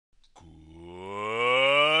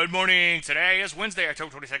Good morning. Today is Wednesday,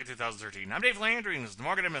 October 22nd, 2013. I'm Dave Landry, and this is the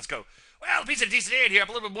market. Let's go. Well, the piece of decent day here, up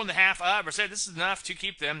a little bit more than half percent. This is enough to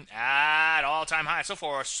keep them at all-time high. So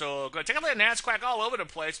far, so good. Take a look at NASDAQ all over the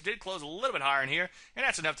place. It did close a little bit higher in here, and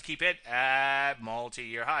that's enough to keep it at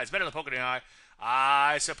multi-year highs. Better than poking the eye,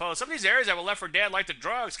 I suppose. Some of these areas that were left for dead, like the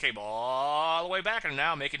drugs, came all the way back and are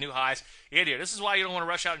now making new highs in here. This is why you don't want to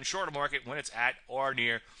rush out and short a market when it's at or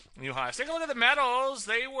near new highs. Take a look at the metals.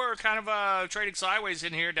 They were kind of trading sideways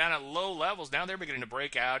in here, down at low levels. Now they're beginning to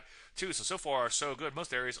break out too. So far, so good.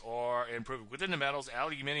 Most areas are improving. Within the metals,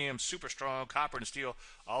 aluminium, super strong. Copper and steel,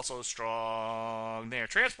 also strong there.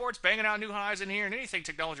 Transport's banging out new highs in here, and anything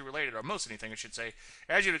technology related, or most anything, I should say,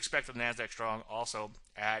 as you'd expect from NASDAQ strong, also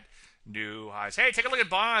at new highs. Hey, take a look at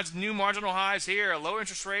bonds. New marginal highs here. Low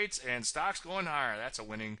interest rates and stocks going higher. That's a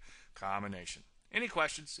winning combination. Any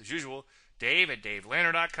questions? As usual, Dave at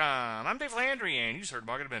DaveLandry.com. I'm Dave Landry, and you just heard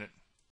Market a Minute.